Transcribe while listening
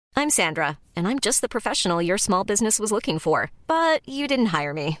I'm Sandra, and I'm just the professional your small business was looking for. But you didn't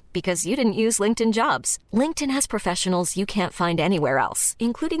hire me because you didn't use LinkedIn Jobs. LinkedIn has professionals you can't find anywhere else,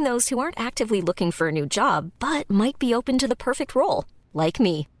 including those who aren't actively looking for a new job, but might be open to the perfect role, like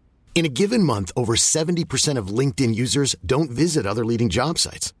me. In a given month, over 70% of LinkedIn users don't visit other leading job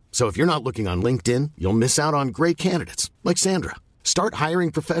sites. So if you're not looking on LinkedIn, you'll miss out on great candidates like Sandra. Start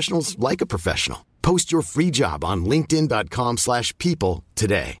hiring professionals like a professional. Post your free job on linkedin.com/people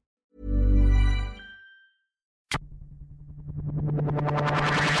today.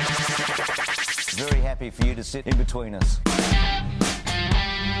 Very happy for you to sit in between us.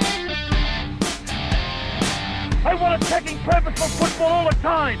 I want attacking purposeful football all the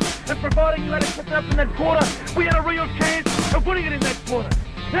time. And providing you had it up in that quarter, we had a real chance of winning it in that quarter.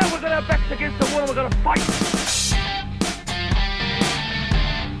 Now we've got our backs against the wall and we've got to fight.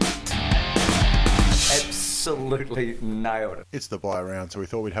 Absolutely nailed it. It's the bye round, so we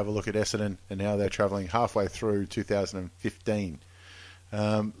thought we'd have a look at Essendon, and now they're travelling halfway through 2015.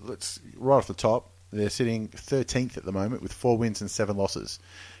 Let's right off the top, they're sitting 13th at the moment with 4 wins and 7 losses.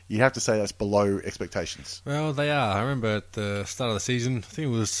 You have to say that's below expectations. Well, they are. I remember at the start of the season, I think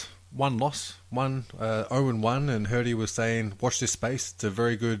it was 1 loss, 0-1, and Hurdy was saying, watch this space, it's a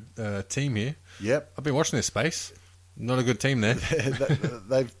very good team here. Yep. I've been watching this space. Not a good team there.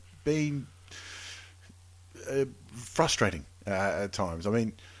 They've been frustrating at times. I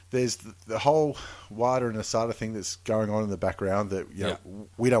mean, there's the whole WADA and Asada thing that's going on in the background that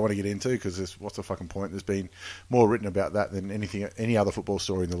we don't want to get into because what's the fucking point? There's been more written about that than any other football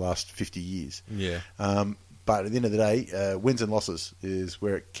story in the last 50 years. Yeah. But at the end of the day, wins and losses is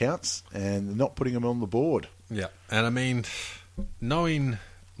where it counts, and not putting them on the board. Yeah, and I mean, knowing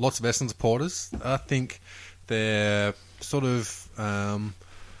lots of Essendon supporters, I think their sort of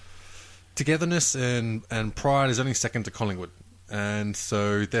togetherness and pride is only second to Collingwood. And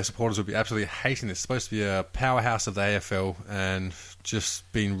so their supporters would be absolutely hating this. It's supposed to be a powerhouse of the AFL and just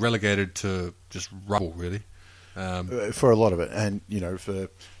being relegated to just rubble, really. For a lot of it. And, for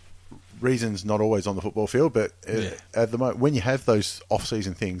reasons not always on the football field, but at the moment, when you have those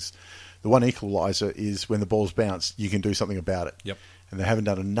off-season things, the one equaliser is when the ball's bounced, you can do something about it. Yep. And they haven't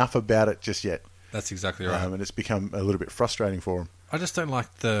done enough about it just yet. That's exactly right. And it's become a little bit frustrating for them. I just don't like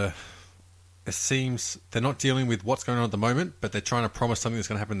it seems they're not dealing with what's going on at the moment, but they're trying to promise something that's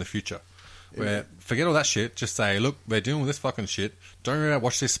going to happen in the future. Where forget all that shit, just say, look, we're dealing with this fucking shit. Don't worry about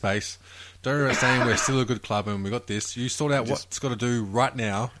watch this space. Don't worry about saying we're still a good club and we got this. You sort out what's got to do right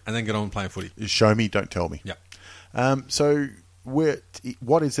now and then get on playing footy. Show me, don't tell me. Yeah. So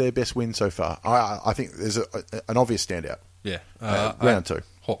what is their best win so far? I think there's an obvious standout. Yeah. Round 2.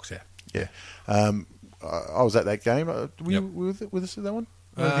 Hawks, yeah. I was at that game. Were you with us at that one?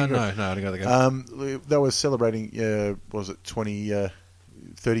 No, I didn't go to the game. They were celebrating,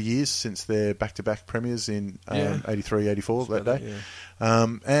 30 years since their back-to-back premiers in 83, 84 that day.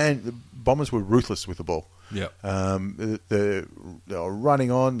 Yeah. And the Bombers were ruthless with the ball. Yeah. They were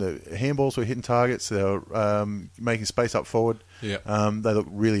running on. The handballs were hitting targets. They were making space up forward. Yeah. They looked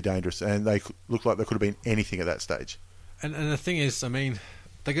really dangerous, and they looked like they could have been anything at that stage. And the thing is, I mean,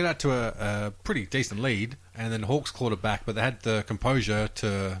 they got out to a pretty decent lead, and then Hawks clawed it back, but they had the composure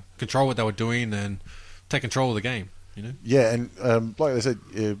to control what they were doing and take control of the game. Yeah, and like I said,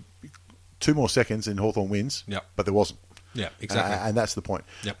 2 more seconds and Hawthorn wins. Yep. But there wasn't. Yeah, exactly. And that's the point.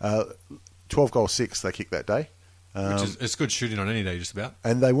 Yep. 12 goals 6 they kicked that day. Which is it's good shooting on any day, just about.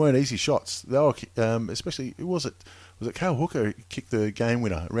 And they weren't easy shots. They were, especially, was it Cale Hooker who kicked the game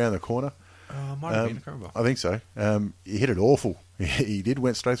winner around the corner? Might have been, I can't remember. I think so. He hit it awful. He did,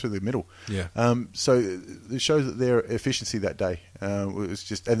 went straight through the middle. Yeah. So it shows that their efficiency that day was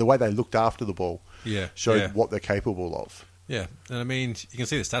just, and the way they looked after the ball showed what they're capable of. Yeah, and I mean, you can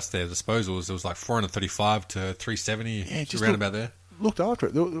see the stats there. The disposals, it was like 435 to 370, just around about there. Looked after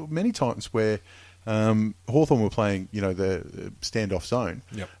it. There were many times where Hawthorn were playing, the standoff zone,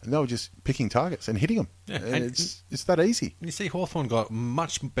 and they were just picking targets and hitting them. Yeah, and it's that easy. And you see Hawthorn got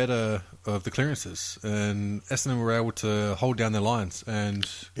much better of the clearances, and Essendon were able to hold down their lines and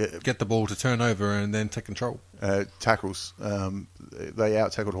get the ball to turn over and then take control. Tackles. They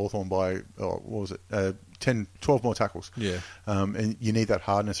out-tackled Hawthorn by, 12 more tackles. Yeah. And you need that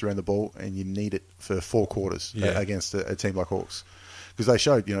hardness around the ball, and you need it for 4 quarters against a team like Hawks. Because they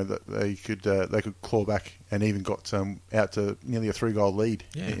showed, that they could claw back and even got out to nearly a 3-goal lead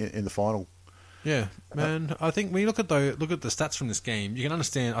in the final. Yeah, man. I think when you look at the stats from this game, you can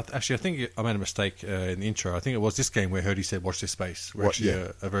understand. I think I made a mistake in the intro. I think it was this game where Hurdy said, "Watch this space." We're actually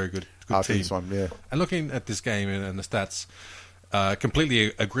a very good after team. This one, yeah. And looking at this game and the stats,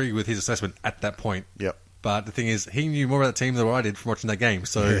 completely agree with his assessment at that point. Yep. But the thing is, he knew more about the team than I did from watching that game,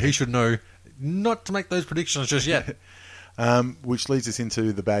 so he should know not to make those predictions just yet. Which leads us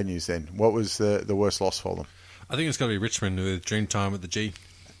into the bad news then. What was the worst loss for them? I think it's got to be Richmond with Dreamtime at the G.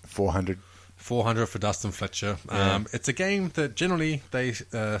 400. 400 for Dustin Fletcher. It's a game that generally they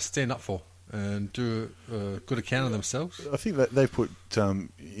stand up for and do a good account of themselves. I think that they've put,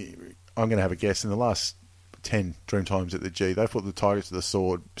 I'm going to have a guess, in the last 10 Dreamtimes at the G, they've put the Tigers to the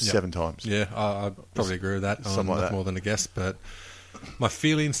sword 7 times. Yeah, I'd probably agree with that. Something like that. More than a guess, but my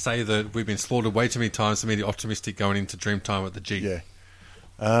feelings say that we've been slaughtered way too many times to be optimistic going into Dreamtime at the G. Yeah.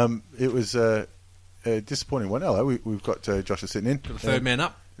 It was a disappointing one. Hello, we've got Joshua sitting in. Got the third man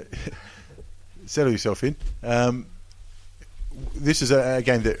up. Settle yourself in. This is a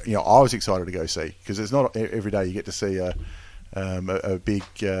game that I was excited to go see, because it's not every day you get to see a big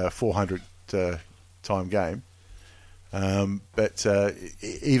 400 time game. But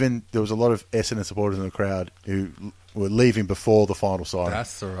even there was a lot of Essendon supporters in the crowd who were leaving before the final siren.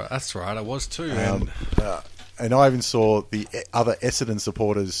 That's right. I was too. And I even saw the other Essendon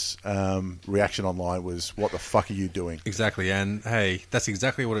supporters' reaction online was, "What the fuck are you doing?" Exactly, and hey, that's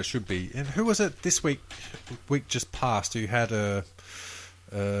exactly what it should be. And who was it this week just past, who had a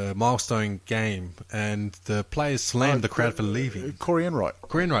milestone game, and the players slammed the crowd for leaving? Corey Enright.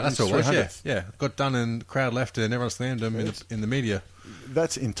 That's what it was, yeah. Got done and the crowd left and everyone slammed him in the media.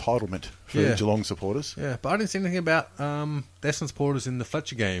 That's entitlement for Geelong supporters. Yeah, but I didn't see anything about the Essendon supporters in the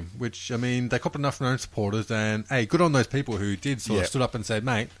Fletcher game, which, I mean, they copped enough from their own supporters, and, hey, good on those people who did sort of stood up and said,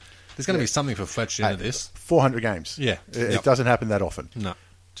 mate, there's going to be something for Fletcher into this. 400 games. Yeah. It doesn't happen that often. No.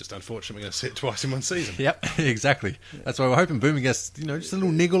 Just unfortunate we're going to see it twice in one season. Yep, exactly. That's why we're hoping Boomer gets, just a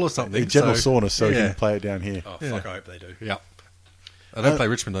little niggle or something. A general soreness, so he can play it down here. Oh, fuck, I hope they do. Yep. I don't play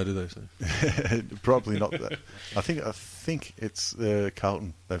Richmond though, do they? So. Probably not. That. I think it's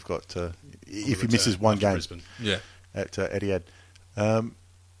Carlton. They've got if he misses one game, Brisbane. At Etihad.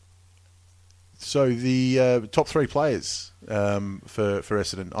 So the top 3 players for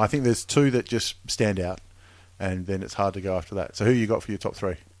Essendon, I think there's 2 that just stand out, and then it's hard to go after that. So who you got for your top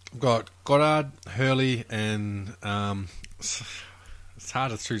 3? I've got Goddard, Hurley, and it's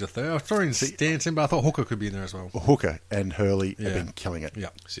hard to choose a third. I was throwing Stanton, but I thought Hooker could be in there as well. Hooker and Hurley have been killing it. Yeah.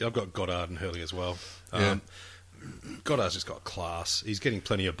 See, I've got Goddard and Hurley as well. Yeah. Goddard's just got class. He's getting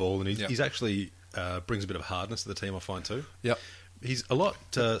plenty of ball, and he's actually brings a bit of hardness to the team, I find, too. Yep. He's a lot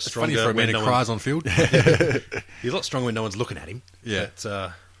stronger. It's funny for a man who cries on field. He's a lot stronger when no one's looking at him. Yeah.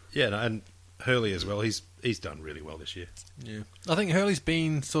 But, and Hurley as well. He's done really well this year. Yeah. I think Hurley's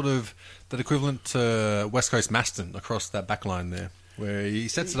been sort of that equivalent to West Coast Maston across that back line there, where he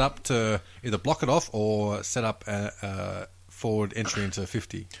sets it up to either block it off or set up a forward entry into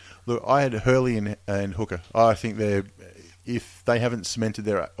 50. Look, I had Hurley and Hooker. I think if they haven't cemented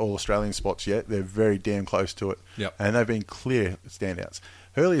their All-Australian spots yet, they're very damn close to it. Yep. And they've been clear standouts.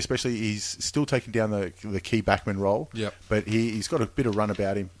 Hurley especially, he's still taking down the key backman role, Yep. but he's got a bit of run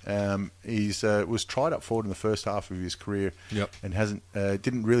about him. He's was tried up forward in the first half of his career, Yep. and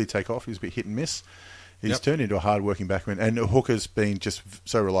didn't really take off. He was a bit hit and miss. He's turned into a hard-working backman, and Hooker's been just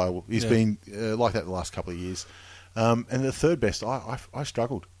so reliable. He's been like that the last couple of years. And the third best, I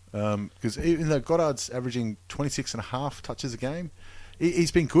struggled, because even though Goddard's averaging 26.5 touches a game,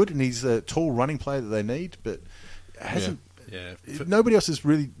 he's been good, and he's a tall running player that they need, but hasn't. Yeah. Nobody else has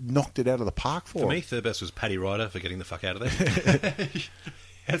really knocked it out of the park for me, third best was Paddy Ryder for getting the fuck out of there.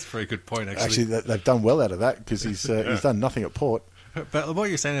 That's a very good point, actually. Actually, they've done well out of that, because he's done nothing at Port. But what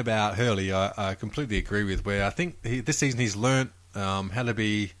you're saying about Hurley, I completely agree with, where I think this season he's learnt how to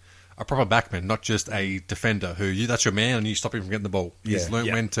be a proper backman, not just a defender that's your man and you stop him from getting the ball. He's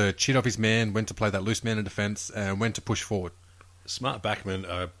learnt when to cheat off his man, when to play that loose man in defence, and when to push forward. Smart backmen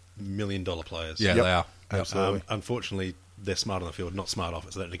are $1 million players. Yeah, they are. Absolutely. Unfortunately, they're smart on the field, not smart off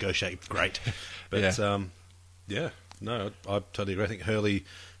it, so they negotiate great. But, I totally agree. I think Hurley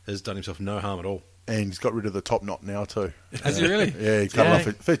has done himself no harm at all. And he's got rid of the top knot now too. Has he really? Yeah, he cut it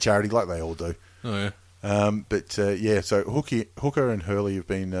off for charity, like they all do. Oh, yeah. So Hooker and Hurley have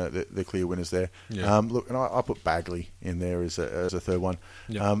been the clear winners there. Yeah. Look, and I put Bagley in there as a third one.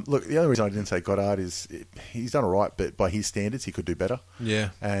 Yeah. Look, the only reason I didn't say Goddard is he's done all right, but by his standards, he could do better. Yeah.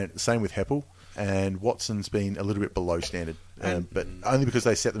 And same with Heppel. And Watson's been a little bit below standard, but only because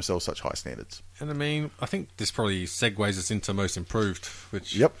they set themselves such high standards. And I mean, I think this probably segues us into most improved,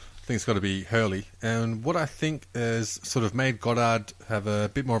 which Yep. I think it's got to be Hurley. And what I think has sort of made Goddard have a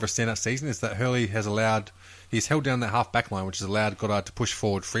bit more of a standout season is that Hurley he's held down that half back line, which has allowed Goddard to push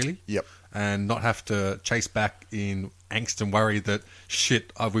forward freely. Yep. And not have to chase back in angst and worry that,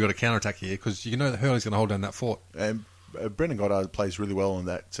 shit, we got a counter-attack here, because you know that Hurley's going to hold down that fort. And Brendan Goddard plays really well on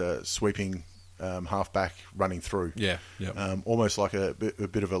that sweeping halfback running through. Yeah. Almost like a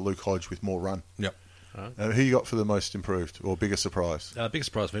bit of a Luke Hodge with more run. Yep. Who you got for the most improved or biggest surprise? Biggest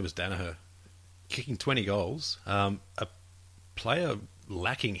surprise for me was Danaher. Kicking 20 goals. A player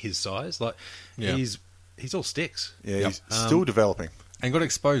lacking his size. He's all sticks. Yeah, he's still developing. And got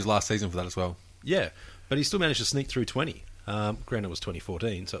exposed last season for that as well. Yeah, but he still managed to sneak through 20. Granted, it was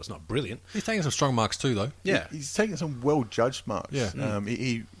 2014, so it's not brilliant. He's taking some strong marks too, though. Yeah. He's taking some well-judged marks. Yeah.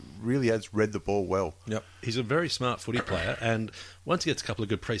 He really has read the ball well. Yep. He's a very smart footy player, and once he gets a couple of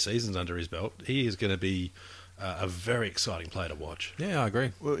good pre-seasons under his belt, he is going to be a very exciting player to watch. Yeah, I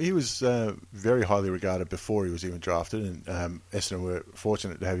agree. Well, he was very highly regarded before he was even drafted, and Essendon were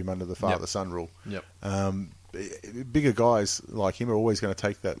fortunate to have him under the father-son rule. Yep. Bigger guys like him are always going to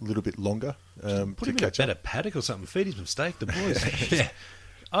take that little bit longer Put to him in a catch up. better paddock or something. Feed him some steak, the boys. Yeah.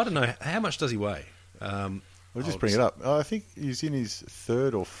 I don't know. How much does he weigh? We'll just bring it up. I think he's in his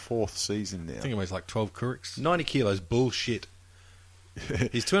third or fourth season now. I think it weighs like 12 Courics. 90 kilos, bullshit.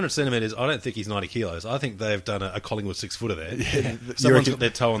 He's 200 centimetres. I don't think he's 90 kilos. I think they've done a Collingwood 6-footer there. Yeah. Someone's got their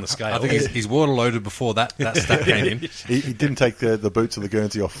toe on the scale. I think he's water loaded before that stat came in. He didn't take the boots or the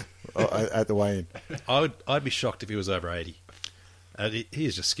Guernsey off at the weigh-in. I'd be shocked if he was over 80. He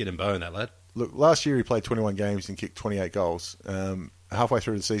is just skin and bone, that lad. Look, last year he played 21 games and kicked 28 goals. Halfway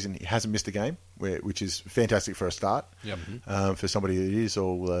through the season, he hasn't missed a game, which is fantastic for a start. Yep. For somebody that is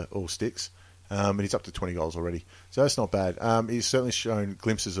all sticks. And he's up to 20 goals already. So that's not bad. He's certainly shown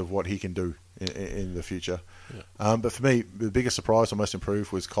glimpses of what he can do in the future. Yeah. But for me, the biggest surprise or most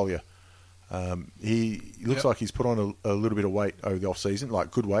improved was Collier. He looks like he's put on a little bit of weight over the off-season,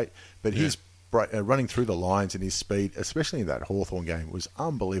 like good weight, but he's running through the lines and his speed, especially in that Hawthorn game, was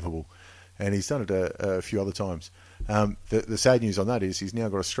unbelievable. And he's done it a few other times. The sad news on that is he's now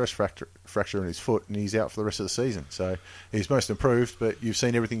got a stress fracture in his foot and he's out for the rest of the season. So he's most improved, but you've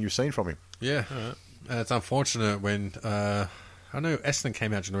seen everything you've seen from him. Yeah. It's unfortunate when... I know Essendon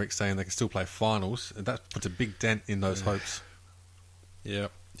came out generic saying they can still play finals. And that puts a big dent in those hopes. Yeah,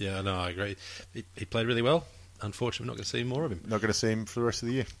 no, I agree. He played really well. Unfortunately, we're not going to see more of him. Not going to see him for the rest of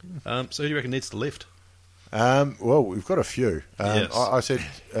the year. So who do you reckon needs to lift? Well, we've got a few. Yes. I said...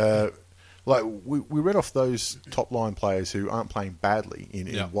 we read off those top line players who aren't playing badly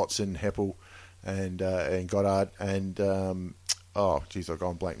in Watson, Heppel, and Goddard, and I've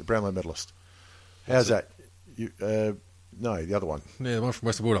gone blank. The Brownlow medalist. How's that? No, the other one. Yeah, the one from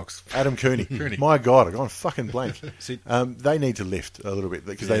Western Bulldogs. Adam Cooney. My God, I've gone fucking blank. They need to lift a little bit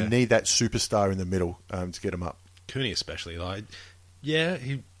because they need that superstar in the middle to get them up. Cooney especially.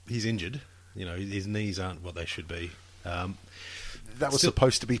 He's injured. You know, his knees aren't what they should be. That was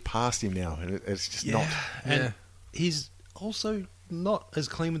supposed to be past him now, and it's just not. And he's also not as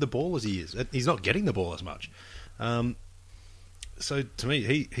clean with the ball as he is. He's not getting the ball as much. So to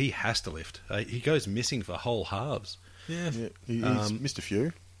me, he has to lift. He goes missing for whole halves. Yeah, he's missed a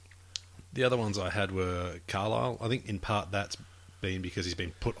few. The other ones I had were Carlisle. I think in part that's been because he's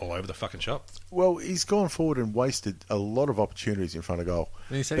been put all over the fucking shop. Well, he's gone forward and wasted a lot of opportunities in front of goal.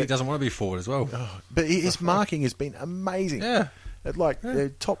 And he said he doesn't want to be forward as well. But his marking has been amazing. Yeah.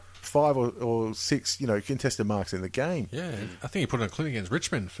 Top 5 or 6, contested marks in the game. Yeah, I think he put in a clinic against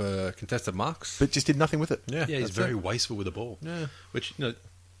Richmond for contested marks. But just did nothing with it. Yeah, he's very wasteful with the ball. Yeah. Which,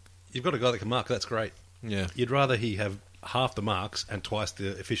 you've got a guy that can mark, that's great. Yeah. You'd rather he have half the marks and twice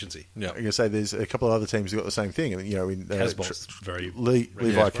the efficiency. Yeah. I'm going to say there's a couple of other teams who got the same thing. In Casbolt's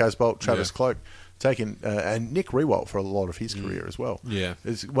Levi Casbolt, Travis Cloak, taken, and Nick Rewalt for a lot of his career as well. Yeah.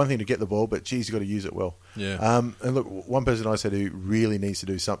 It's one thing to get the ball, but geez, you've got to use it well. Yeah. And look, one person I said who really needs to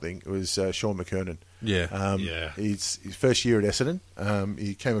do something was Sean McKernan. Yeah. His first year at Essendon,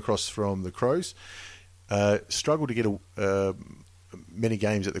 he came across from the Crows, struggled to get many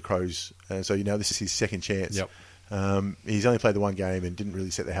games at the Crows, and so this is his second chance. Yep. He's only played the one game and didn't really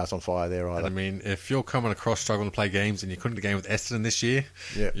set the house on fire there either. And I mean, if you're coming across struggling to play games and you couldn't get a game with Essendon this year,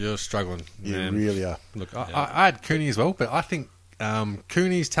 you're struggling. You really are. Look, I had Cooney as well, but I think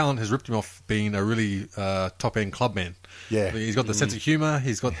Cooney's talent has ripped him off being a really top-end clubman. Yeah. He's got the sense of humour,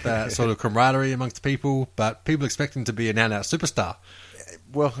 he's got that sort of camaraderie amongst people, but people expect him to be an out-and-out superstar.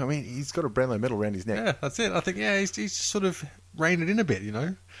 Well, I mean, he's got a Brownlow medal around his neck. Yeah, that's it. I think, he's sort of reined it in a bit,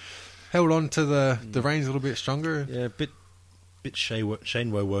 Held on to the reins a little bit stronger. Yeah, a bit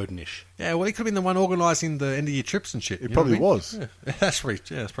Shane Woden-ish. Yeah, well, he could have been the one organising the end-of-year trips and shit. It probably was. Yeah. That's probably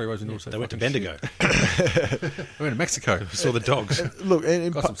was. They went to Bendigo. They went to Mexico. Saw the dogs. Look,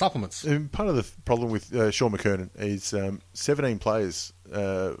 got some supplements. And part of the problem with Sean McKernan is 17 players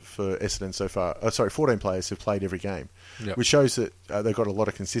for Essendon so far. 14 players have played every game, which shows that they've got a lot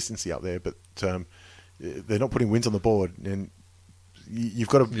of consistency up there, but they're not putting wins on the board. And you've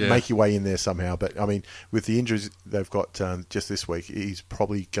got to make your way in there somehow. But I mean, with the injuries they've got just this week, he's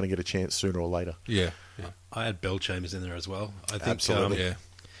probably going to get a chance sooner or later. Yeah. I had Belchambers in there as well. I think Absolutely.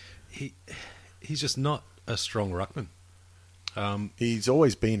 He's just not a strong ruckman. He's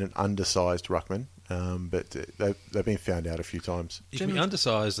always been an undersized ruckman, but they've been found out a few times. You can be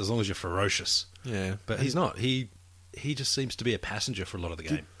undersized as long as you're ferocious. Yeah. But he's not. He just seems to be a passenger for a lot of the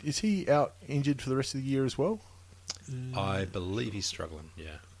game. Is he out injured for the rest of the year as well? I believe he's struggling,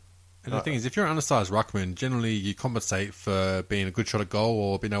 yeah. And the thing is, if you're an undersized ruckman, generally you compensate for being a good shot at goal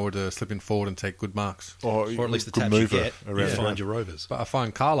or being able to slip in forward and take good marks. Or at least the good taps you mover get, you around. find your rovers. But I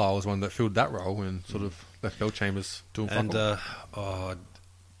find Carlisle was one that filled that role and sort of left Belchambers doing fuck all.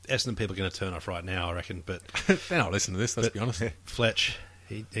 Essendon people are going to turn off right now, I reckon. But they're not listening to this, let's be honest. Fletch,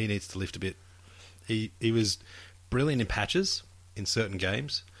 he needs to lift a bit. He was brilliant in patches in certain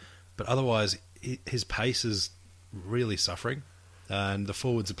games, but otherwise his pace is really suffering, and the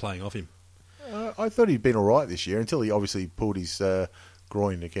forwards are playing off him. I thought he'd been all right this year until he obviously pulled his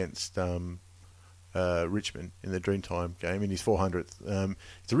groin against Richmond in the Dreamtime game in his 400th.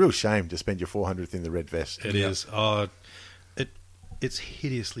 It's a real shame to spend your 400th in the red vest. It is. It's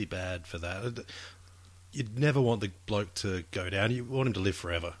hideously bad for that. You'd never want the bloke to go down. You want him to live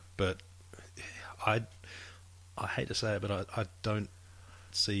forever. But I hate to say it, but I don't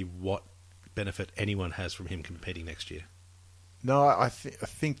see what benefit anyone has from him competing next year. No, I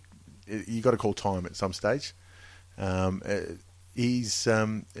think you got to call time at some stage. He's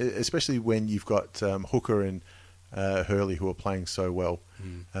especially when you've got Hooker and Hurley who are playing so well,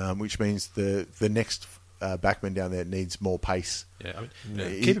 which means the next backman down there needs more pace. Yeah,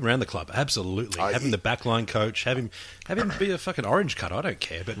 keep him around the club. Absolutely, have him the backline coach. Have him be a fucking orange cut. I don't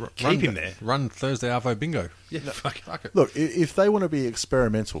care, but keep him there. Run Thursday Arvo bingo. Yeah, fuck it. Look, if they want to be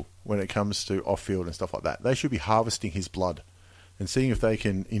experimental when it comes to off field and stuff like that, they should be harvesting his blood and seeing if they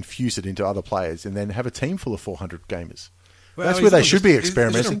can infuse it into other players, and then have a team full of 400 gamers. Well, that's where they should be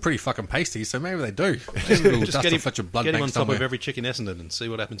experimenting. He's pretty fucking pasty, so maybe they do. Just get him on top of every chick in Essendon and see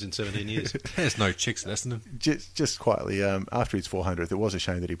what happens in 17 years. There's no chicks at Essendon. Just quietly, after his 400th, it was a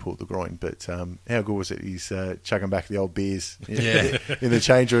shame that he pulled the groin, but how good was it? He's chugging back the old beers in the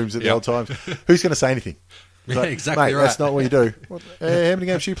change rooms at the old times. Who's going to say anything? Yeah, exactly mate, right. That's not what you do. How many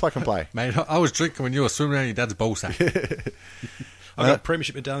games do you pluck and play? Mate, I was drinking when you were swimming around your dad's ball sack. I got a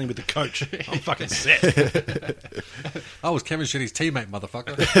premiership medallion with the coach. I'm fucking set. I was Kevin Shetty's teammate,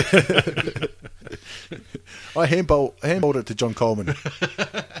 motherfucker. I handballed it to John Coleman.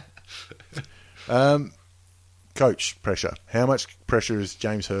 Coach pressure. How much pressure is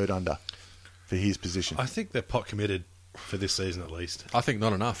James Hird under for his position? I think they're pot committed for this season at least. I think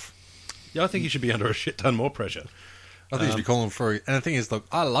not enough. Yeah, I think he should be under a shit ton more pressure. I think he should be calling for it. And the thing is, look,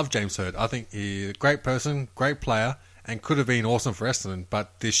 I love James Hird. I think he's a great person, great player, and could have been awesome for Essendon.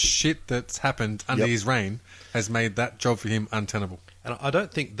 But this shit that's happened under his reign has made that job for him untenable. And I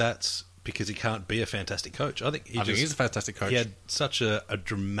don't think that's because he can't be a fantastic coach. I think he's a fantastic coach. He had such a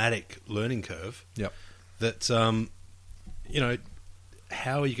dramatic learning curve that,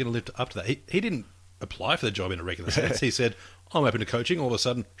 how are you going to live up to that? He didn't apply for the job in a regular sense. He said, I'm open to coaching. All of a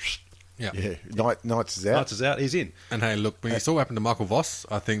sudden... Yeah. Knights is out. Knights is out. He's in. And hey, look, when you saw what happened to Michael Voss,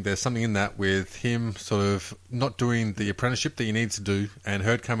 I think there's something in that with him sort of not doing the apprenticeship that he needs to do, and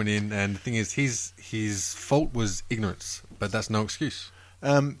Hird coming in. And the thing is, his fault was ignorance, but that's no excuse.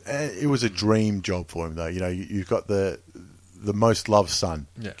 It was a dream job for him, though. You know, you've got the most loved son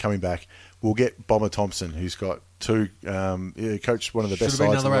coming back. We'll get Bomber Thompson, who's got two. Coached one of the best sides. Should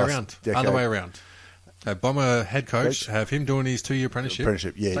have been other way around. Bomber head coach, have him doing his 2-year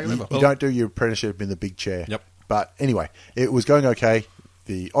apprenticeship. Yeah. You don't do your apprenticeship in the big chair. Yep. But anyway, it was going okay.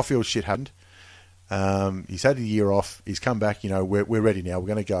 The off-field shit happened. He's had a year off. He's come back. You know, we're ready now. We're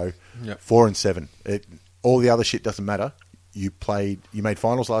going to go 4-7. All the other shit doesn't matter. You made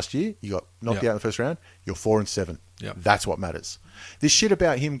finals last year. You got knocked out in the first round. You're 4-7. Yep. That's what matters. This shit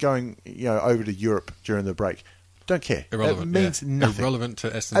about him going, over to Europe during the break, don't care. Irrelevant. It means nothing. Irrelevant to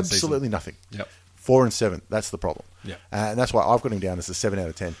Essendon. Absolutely season. nothing. Yep. 4-7. That's the problem. Yeah. And that's why I've got him down as a 7 out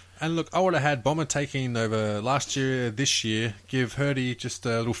of 10. And look, I would have had Bomber taking over last year, this year, give Hirdy just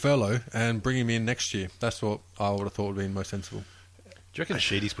a little furlough and bring him in next year. That's what I would have thought would have been most sensible. Do you reckon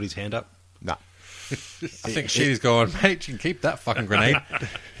Sheedy's put his hand up? No. I think Sheedy's going, mate, you can keep that fucking grenade.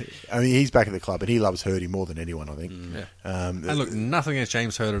 I mean, he's back at the club and he loves Hirdy more than anyone, I think. And look, nothing against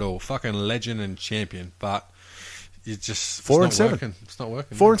James Hird at all. Fucking legend and champion, but... You just 4-7. It's not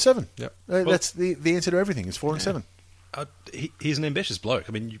working. 4-7. Yep. That's the answer to everything. Is 4-7. He's an ambitious bloke.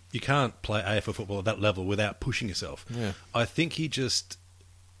 I mean, you can't play AFL football at that level without pushing yourself. Yeah. I think he just,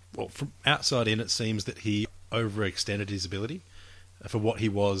 from outside in, it seems that he overextended his ability. for what he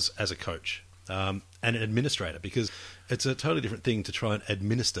was as a coach and an administrator, because it's a totally different thing to try and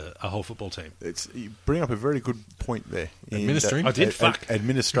administer a whole football team. You bring up a very good point there. Administering? I did, fuck.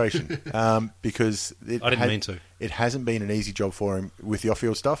 Administration. Because I didn't mean to. It hasn't been an easy job for him with the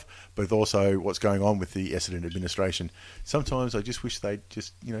off-field stuff, but also what's going on with the Essendon administration. Sometimes I just wish they'd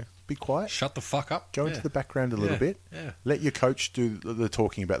just, be quiet. Shut the fuck up. Go into the background a little bit. Yeah. Let your coach do the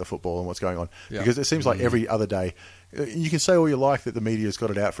talking about the football and what's going on. Yeah. Because it seems like every other day, you can say all you like that the media's got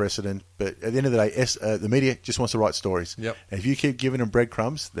it out for Essendon, but at the end of the day, the media just wants to write stories. Yep. And if you keep giving them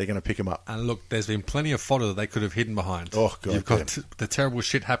breadcrumbs, they're going to pick them up. And look, there's been plenty of fodder that they could have hidden behind. Oh, God. You've got the terrible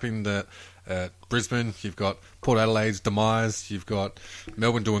shit happening at Brisbane. You've got Port Adelaide's demise. You've got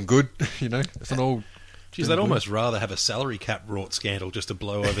Melbourne doing good. It's not all... Geez, they'd almost rather have a salary cap wrought scandal just to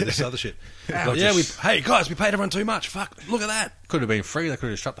blow over this other shit. Not Hey guys, we paid everyone too much. Fuck, look at that. Could have been free. They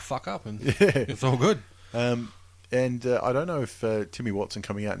could have shut the fuck up and it's all good. And I don't know if Timmy Watson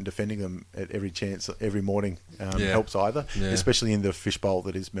coming out and defending them at every chance, every morning, helps either, especially in the fishbowl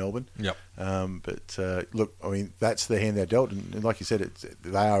that is Melbourne. Yep. But look, I mean, that's the hand they're dealt, and like you said,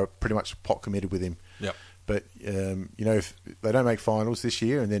 they are pretty much pot committed with him. Yep. But if they don't make finals this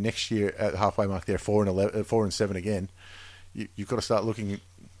year, and then next year at the halfway mark they're 4-7 again, you've got to start looking.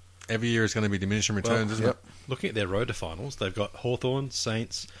 Every year is going to be diminishing returns, isn't it? Looking at their road to finals, they've got Hawthorn,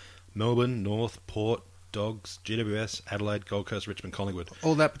 Saints, Melbourne, North, Port, Dogs, GWS, Adelaide, Gold Coast, Richmond, Collingwood.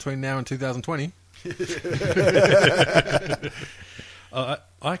 All that between now and 2020.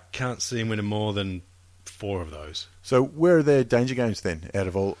 I can't see him winning more than 4 of those. So where are their danger games then, out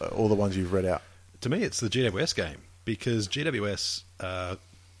of all the ones you've read out? To me, it's the GWS game, because GWS,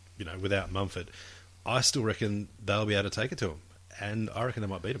 without Mumford, I still reckon they'll be able to take it to them, and I reckon they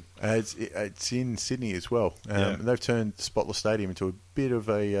might beat them. It's in Sydney as well. They've turned Spotless Stadium into a bit of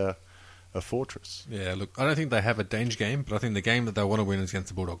a fortress. Yeah, look, I don't think they have a danger game, but I think the game that they want to win is against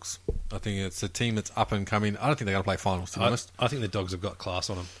the Bulldogs. I think it's a team that's up and coming. I don't think they're going to play finals, to be honest. I think the Dogs have got class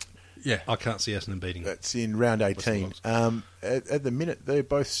on them. Yeah. I can't see Essendon beating them. That's in round 18. At the minute, they're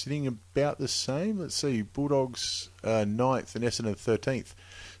both sitting about the same. Let's see, Bulldogs 9th and Essendon 13th.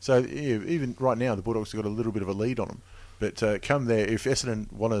 So even right now, the Bulldogs have got a little bit of a lead on them. But come there, if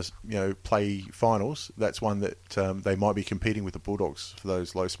Essendon want to play finals, that's one that they might be competing with the Bulldogs for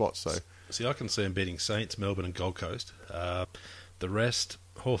those low spots. So see, I can see them beating Saints, Melbourne, and Gold Coast. The rest,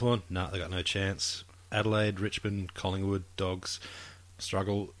 Hawthorn, they got no chance. Adelaide, Richmond, Collingwood, Dogs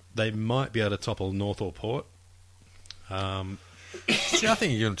struggle. They might be able to topple North or Port. See, I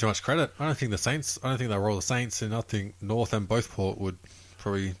think you give them too much credit. I don't think they'll roll the Saints, and I think North and both Port would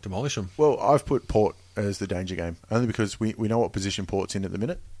probably demolish them. Well, I've put Port as the danger game, only because we know what position Port's in at the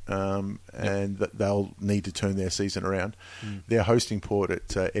minute, and that they'll need to turn their season around. They're hosting Port at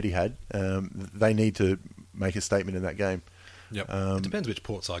Etihad. They need to make a statement in that game. Yep. It depends which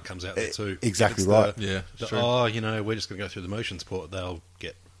Port side comes out there too. Exactly right. We're just going to go through the motions Port, they'll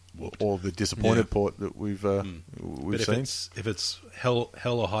get whooped. Or the disappointed Port that we've seen. If it's hell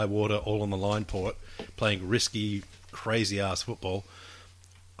or high water, all on the line Port, playing risky, crazy-ass football,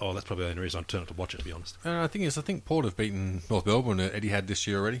 that's probably the only reason I'd turn up to watch it, to be honest. And I think Port have beaten North Melbourne at Etihad this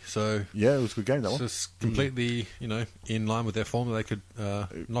year already. So yeah, it was a good game, that one. It's just completely, in line with their form that they could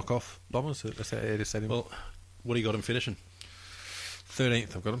knock off Bombers at Etihad Stadium. Well, what do you got them finishing?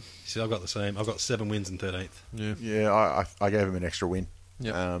 13th, I've got them. See, I've got the same. I've got 7 wins in 13th. Yeah, I gave him an extra win.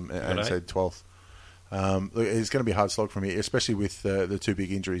 Yep. And said 12th. Look, it's going to be a hard slog for me, especially with the 2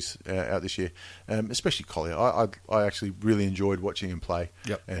 big injuries out this year. Especially Collier. I actually really enjoyed watching him play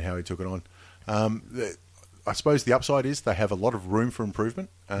and how he took it on. I suppose the upside is they have a lot of room for improvement.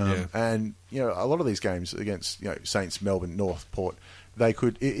 And a lot of these games against Saints, Melbourne, North, Port, they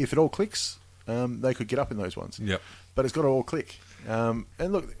could, if it all clicks, they could get up in those ones. Yep. But it's got to all click. And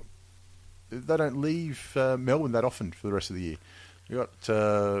look, they don't leave Melbourne that often for the rest of the year. You got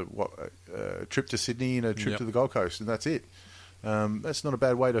a trip to Sydney and a trip to the Gold Coast, and that's it. That's not a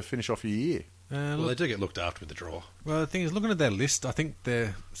bad way to finish off your year. Well, they do get looked after with the draw. Well, the thing is, looking at their list, I think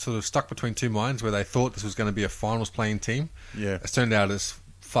they're sort of stuck between two minds where they thought this was going to be a finals playing team. Yeah. It's turned out as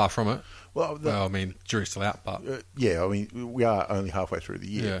far from it. Well, I mean, jury's still out, but... we are only halfway through the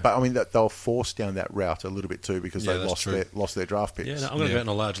year. Yeah. But, I mean, they'll force down that route a little bit too because they lost their draft picks. Yeah, I'm going to go out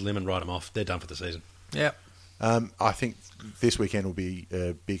on a large limb and write them off. They're done for the season. Yeah. I think this weekend will be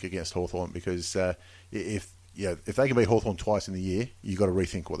big against Hawthorn because if they can beat Hawthorn twice in the year, you've got to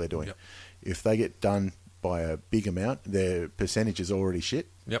rethink what they're doing. Yep. If they get done by a big amount, their percentage is already shit.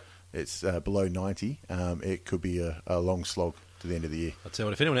 Yep. It's below 90. It could be a long slog to the end of the year. I'll tell you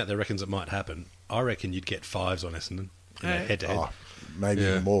what, if anyone out there reckons it might happen, I reckon you'd get 5s on Essendon in a head-to-head. Maybe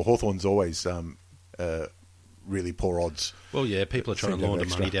even more. Hawthorn's always really poor odds. Well, yeah, people are trying to launder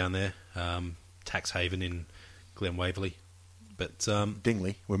extra. money down there. Tax haven in Glen Waverley. But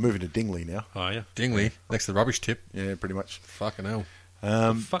Dingley. We're moving to Dingley now. Oh, yeah. Dingley, next to the rubbish tip. Yeah, pretty much. Fucking hell.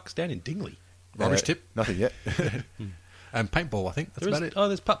 The fuck's down in Dingley? Rubbish tip. Nothing yet. And paintball, I think. That's about it. Oh,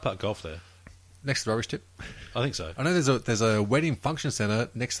 there's putt-putt golf there. Next to the rubbish tip. I think so. I know there's a wedding function centre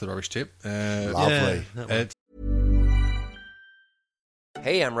next to the rubbish tip. Lovely. that one. It's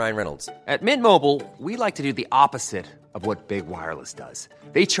Hey, I'm Ryan Reynolds. At Mint Mobile, we like to do the opposite of what Big Wireless does.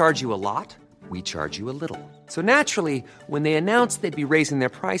 They charge you a lot, we charge you a little. So naturally, when they announced they'd be raising their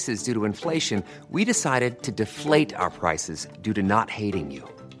prices due to inflation, we decided to deflate our prices due to not hating you.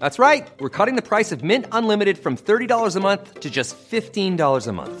 That's right. We're cutting the price of Mint Unlimited from $30 a month to just $15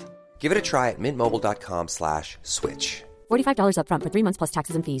 a month. Give it a try at mintmobile.com/switch. $45 up front for 3 months plus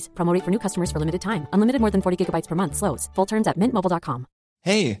taxes and fees. Promo rate for new customers for limited time. Unlimited more than 40 gigabytes per month. Slows full terms at mintmobile.com.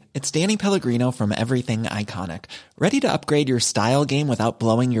 Hey, it's Danny Pellegrino from Everything Iconic. Ready to upgrade your style game without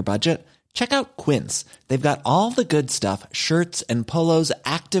blowing your budget? Check out Quince. They've got all the good stuff, shirts and polos,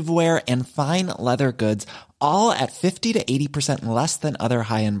 activewear, and fine leather goods, all at 50 to 80% less than other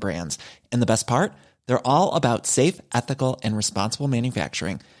high-end brands. And the best part? They're all about safe, ethical, and responsible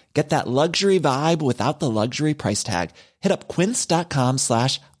manufacturing. Get that luxury vibe without the luxury price tag. Hit up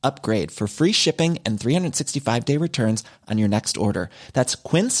quince.com/upgrade for free shipping and 365-day returns on your next order. That's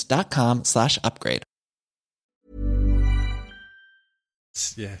quince.com/upgrade.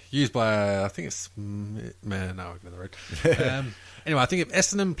 used by, I think it's, man, no, I've got the road. Anyway, I think if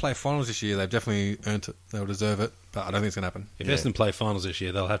Essendon play finals this year, they've definitely earned it. They'll deserve it, but I don't think it's going to happen. If Essendon play finals this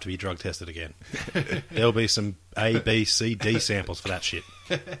year, they'll have to be drug tested again. There'll be some A, B, C, D samples for that shit.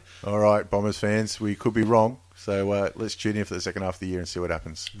 All right, Bombers fans, we could be wrong. So let's tune in for the second half of the year and see what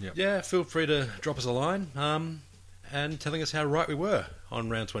happens. Yep. Yeah, feel free to drop us a line and telling us how right we were on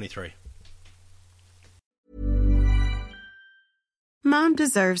round 23. Mom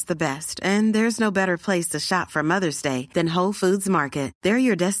deserves the best, and there's no better place to shop for Mother's Day than Whole Foods Market. They're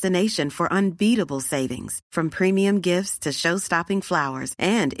your destination for unbeatable savings, from premium gifts to show-stopping flowers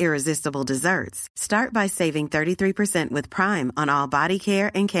and irresistible desserts. Start by saving 33% with Prime on all body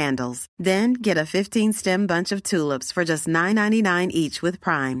care and candles. Then get a 15-stem bunch of tulips for just $9.99 each with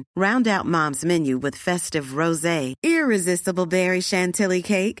Prime. Round out Mom's menu with festive rosé, irresistible berry chantilly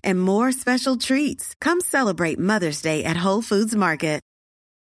cake, and more special treats. Come celebrate Mother's Day at Whole Foods Market.